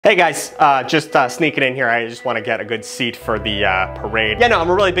Hey guys, just sneaking in here. I just want to get a good seat for the parade. Yeah, no,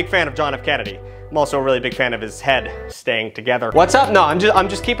 I'm a really big fan of John F. Kennedy. I'm also a really big fan of his head staying together. What's up? No, I'm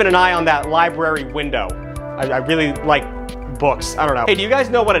just keeping an eye on that library window. I really like books. I don't know. Hey, do you guys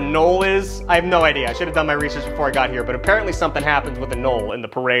know what a knoll is? I have no idea. I should have done my research before I got here, but apparently something happens with a knoll in the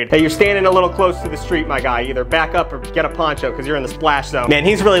parade. Hey, you're standing a little close to the street, my guy. Either back up or get a poncho because you're in the splash zone. Man,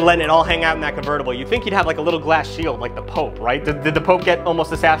 he's really letting it all hang out in that convertible. You'd think he'd have like a little glass shield like the Pope, right? Did the Pope get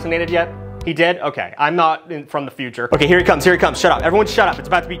almost assassinated yet? He did? Okay, I'm not from the future. Okay, here he comes, shut up. Everyone shut up, it's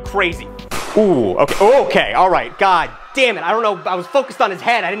about to be crazy. Ooh, okay, all right, God damn it, I don't know, I was focused on his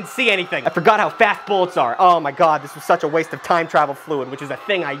head, I didn't see anything. I forgot how fast bullets are. Oh my God, this was such a waste of time travel fluid, which is a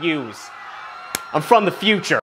thing I use. I'm from the future.